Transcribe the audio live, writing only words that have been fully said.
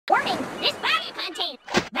Warning! This body contains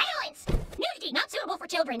violence! Nudity not suitable for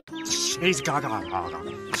children. She's gaga gaga.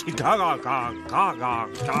 She's gaga gaga gaga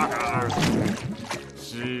gaga.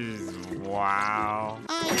 She's wow.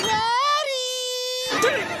 I'm ready!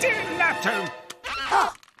 Ding ding Neptune!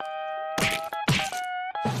 Oh.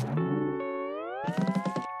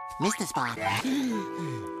 Mr. Spot.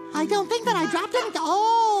 I don't think that I dropped it.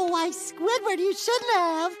 Oh, why, Squidward, you shouldn't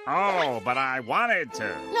have. Oh, but I wanted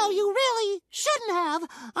to. No, you really shouldn't have.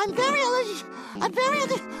 I'm very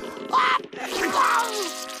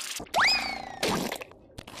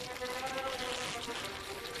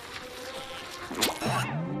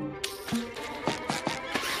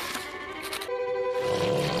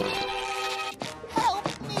Help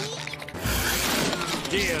me.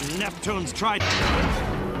 Dear Neptune's tried.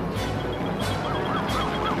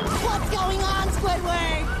 What's going on,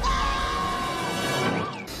 Squidward?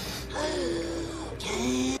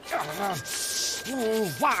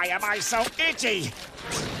 Why am I so itchy?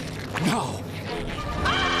 No.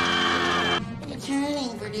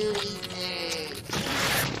 Returning for duty, sir.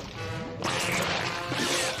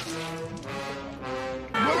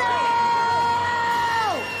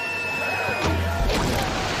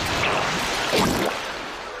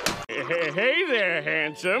 Hey there,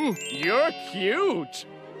 handsome. You're cute.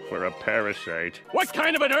 For a parasite. What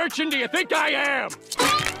kind of an urchin do you think I am?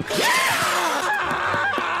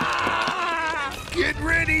 Get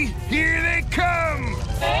ready! Here they come!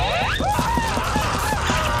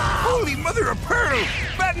 Holy mother of pearl!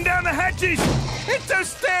 Batten down the hatches! It's a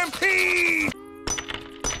stampede!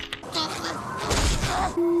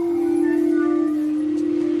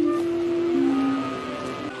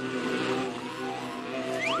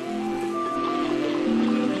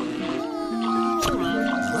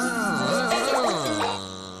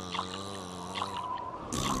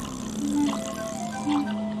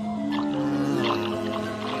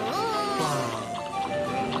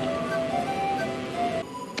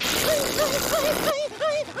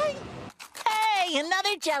 Hey,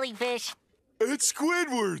 another jellyfish. It's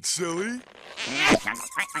Squidward, silly!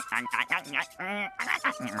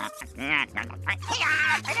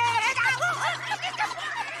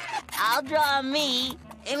 I'll draw me,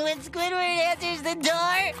 and when Squidward answers the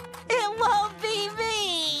door, it won't be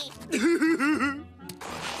me.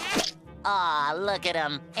 Aw, look at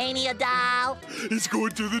him. Ain't he a doll? He's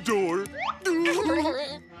going through the door.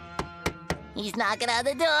 He's knocking on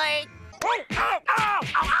the door.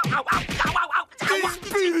 He's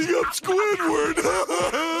beating up Squidward!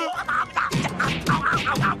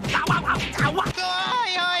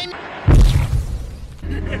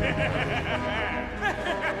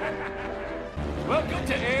 Welcome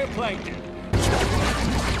to Air Plankton.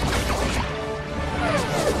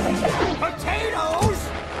 Potatoes!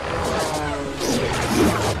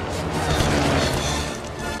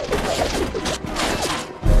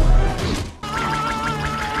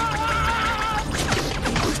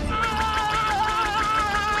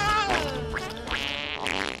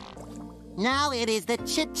 Now it is the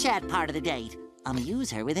chit-chat part of the date. Amuse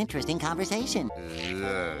her with interesting conversation.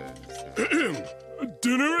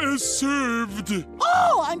 Dinner is served!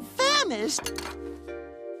 Oh, I'm famished!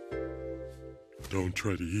 Don't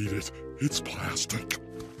try to eat it. It's plastic.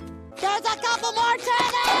 There's a couple more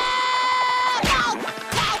turnips! Help!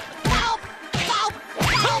 Help! Help! Help!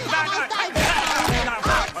 Help!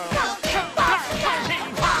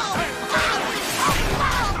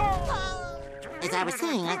 As I was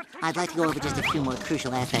saying, I'd like to go over just a few more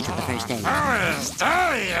crucial aspects of the first date.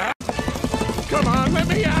 Come on, let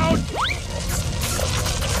me out!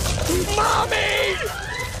 Mommy!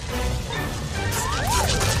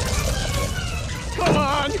 Come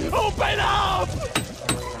on, open up!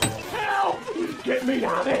 Help! Get me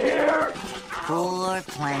out of here! Poor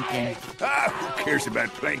Plankton. Ah, who cares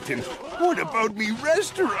about plankton? What about me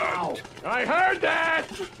restaurant? I heard that!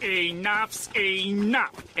 Enough's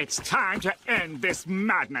enough. It's time to end this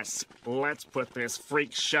madness. Let's put this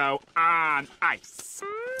freak show on ice.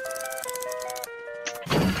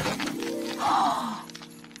 Oh,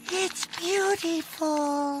 it's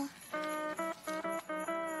beautiful.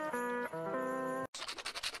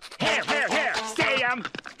 Here, stay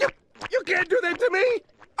You can't do that to me!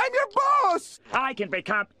 I'm your boss! I can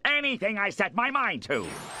become anything I set my mind to.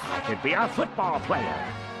 I could be a football player,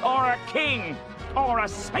 or a king, or a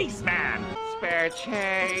spaceman. Spare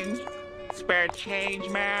change. Spare change,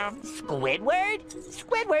 ma'am. Squidward?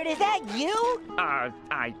 Squidward, is that you?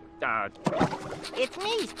 It's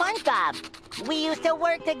me, Spongebob. We used to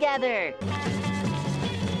work together.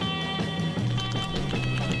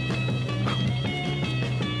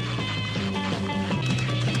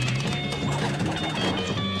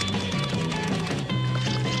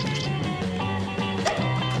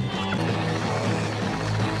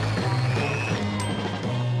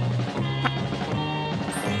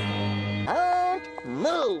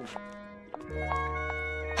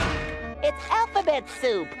 alphabet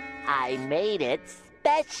soup. I made it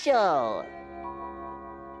special.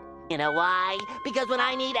 You know why? Because when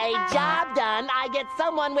I need a job done, I get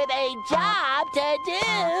someone with a job to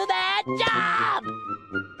do that job!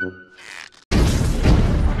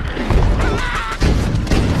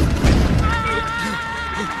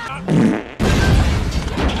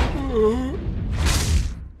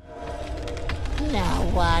 Now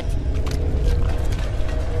what?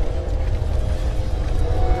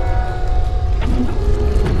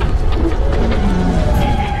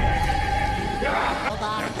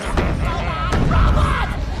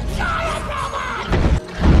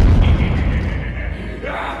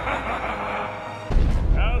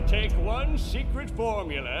 I'll take one secret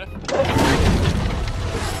formula.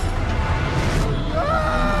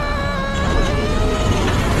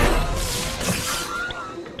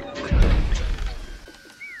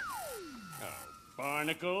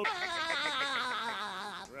 Barnacle.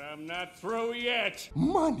 I'm not through yet.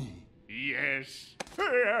 Money. Yes.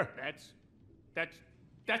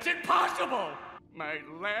 That's impossible. My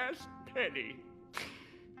last penny.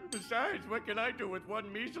 Besides, what can I do with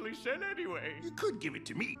one measly cent anyway? You could give it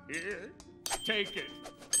to me. Here, take it.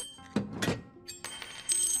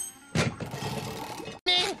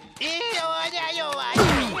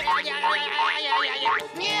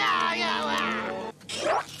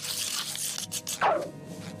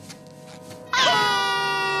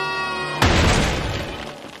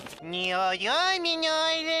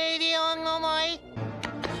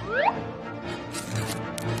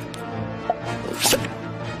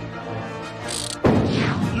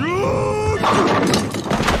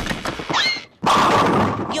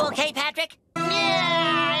 You okay, Patrick?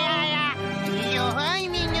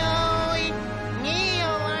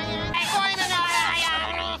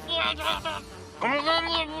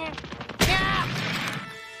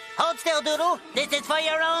 Hold still, Doodle. This is for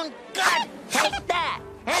your own good. Take that,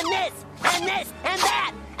 and this, and this, and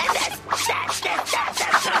that, and this,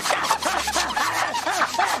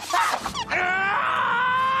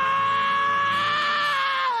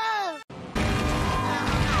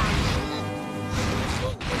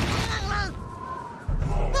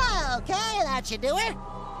 Okay, that should do it.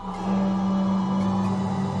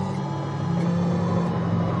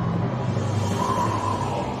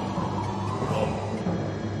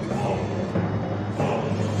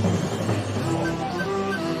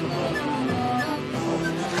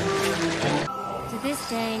 To this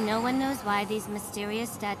day, no one knows why these mysterious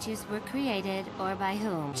statues were created or by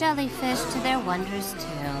whom. Jellyfish to their wondrous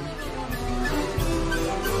tune.